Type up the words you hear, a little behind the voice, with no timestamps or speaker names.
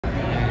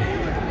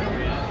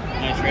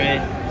Trey,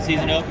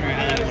 season opener,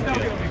 how that one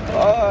feel?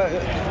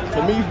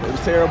 For me, it was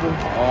terrible.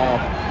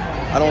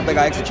 I don't think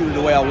I executed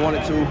the way I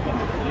wanted to.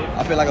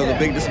 I feel like it was a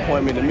big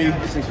disappointment to me.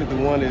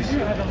 651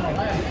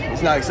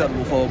 it's not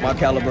acceptable for my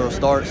caliber of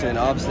starts, and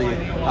obviously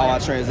how I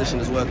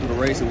transitioned as well through the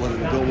race, it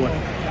wasn't a good one.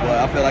 But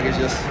I feel like it's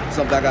just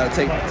something I got to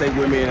take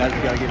with me, and I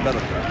just got to get better.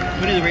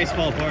 When did the race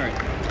fall apart?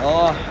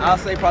 I'll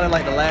say probably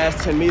like the last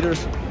 10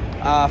 meters.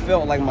 I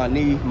felt like my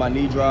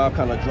knee drive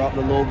kind of dropped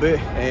a little bit,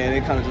 and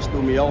it kind of just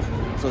threw me off.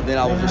 So then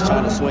I was just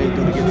trying to swing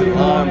through to get to the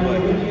line,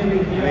 but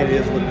man, it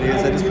is what it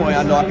is. At this point,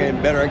 I know I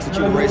can better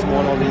execute a race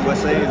going on the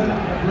USAs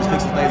and just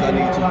fix the things I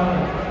need to.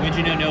 When did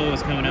you know Noah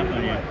was coming up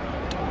on you?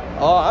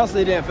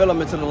 Honestly, didn't feel him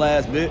until the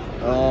last bit.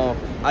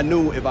 I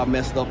knew if I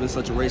messed up in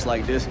such a race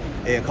like this,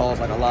 it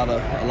caused like a lot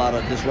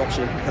of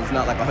disruption, because it's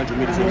not like 100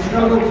 meters where you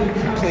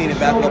can clean it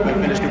back up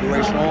and finish through the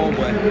race strong.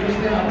 But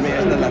I mean,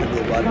 there's nothing I can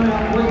do about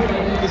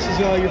it. This is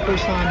your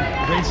first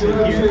time racing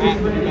here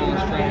at the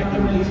Lyles track,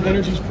 and the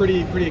energy's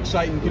pretty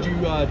exciting. Could you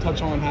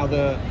touch on how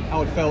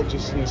it felt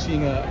just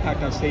seeing a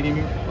packed out stadium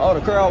here? Oh,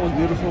 the crowd was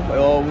beautiful.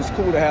 It was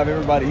cool to have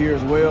everybody here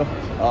as well.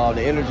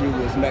 The energy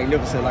was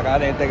magnificent. Like, I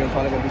didn't think it was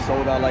probably gonna be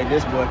sold out like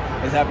this, but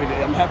I'm happy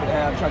to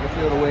have track and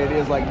field the way it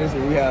is like this.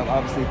 And we have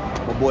obviously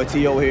my boy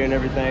T.O. here and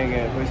everything,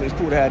 and it's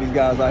cool to have these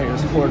guys out here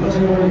supporting us.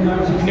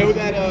 I know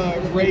that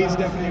Ray's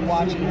definitely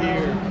watching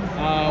here.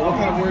 What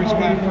kind of words you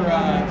have for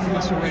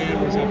Mr. Ray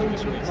Edwards after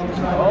this race?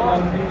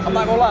 I'm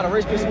not gonna lie, the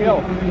race pissed me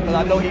off, because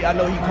I know he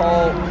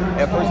called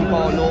at first. He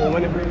called Noah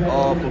winning.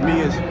 For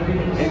me,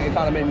 it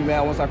kind of made me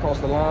mad once I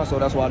crossed the line. So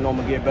that's why I know I'm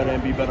gonna get better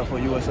and be better for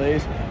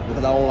USAs,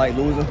 because I don't like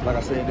losing. Like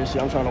I said, this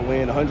year I'm trying to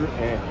win 100,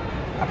 and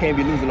I can't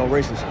be losing no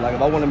races. Like,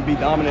 if I want to be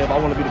dominant, if I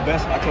want to be the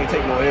best, I can't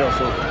take no L.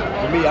 So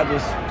for me, I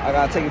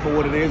gotta take it for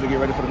what it is and get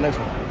ready for the next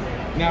one.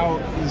 Now,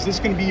 is this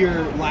going to be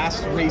your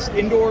last race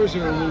indoors,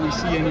 or will we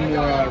see any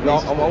more races? No,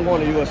 I'm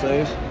going to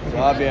USAs, so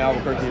I'll be in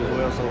Albuquerque as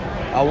well. So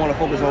I want to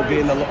focus on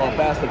getting a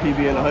faster PB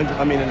in the 100.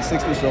 I mean in the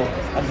 60. So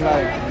I just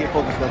gotta get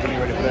focused on getting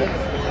ready for that.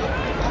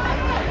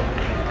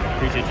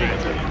 Appreciate you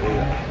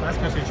guys. Last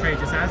question, Trey.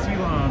 Just ask you,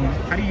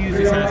 how do you use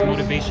this as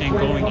motivation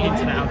going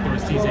into the outdoor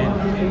season?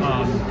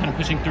 Kind of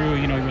pushing through.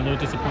 You know, you're a little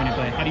disappointed,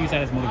 but how do you use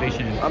that as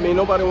motivation? I mean,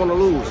 nobody want to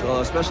lose,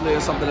 especially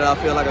in something that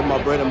I feel like is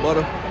my bread and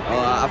butter.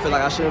 I feel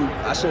like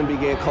I shouldn't be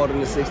getting caught in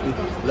the 60.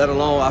 Let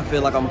alone, I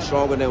feel like I'm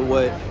stronger than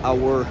what I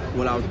were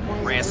when I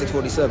ran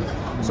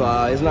 647. So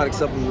it's not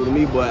acceptable to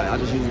me, but I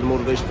just use the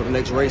motivation for the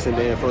next race, and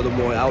then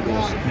furthermore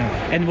outdoors.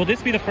 Yeah. And will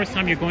this be the first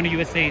time you're going to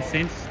USA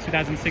since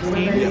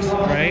 2016? Yes.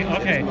 Right?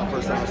 Okay. It's my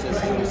first time since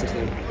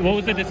 2016. What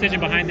was the decision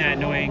behind that,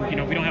 knowing, you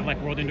know, we don't have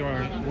like world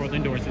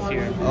indoors this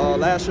year?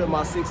 Last year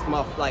my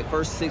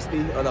first 60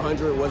 of the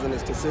 100 wasn't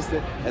as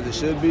consistent as it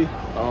should be.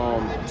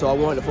 So I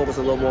wanted to focus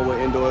a little more with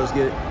indoors,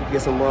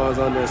 get some runs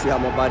under and see how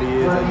my body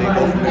is, and then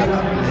go from there.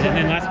 And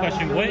then last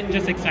question, what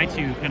just excites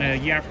you kind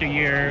of year after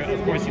year?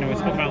 Of course, you know, we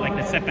spoke about like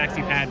the setbacks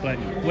you've had, but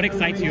what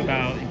excites you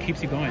about and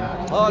keeps you going?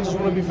 I just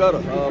want to be better.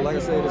 Like I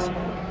said,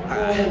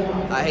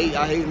 I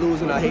hate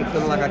losing. I hate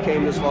feeling like I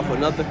came this far for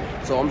nothing.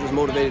 So I'm just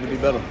motivated to be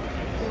better.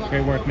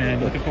 Great work,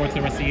 man. Looking forward to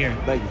the rest of the year.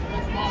 Thank you.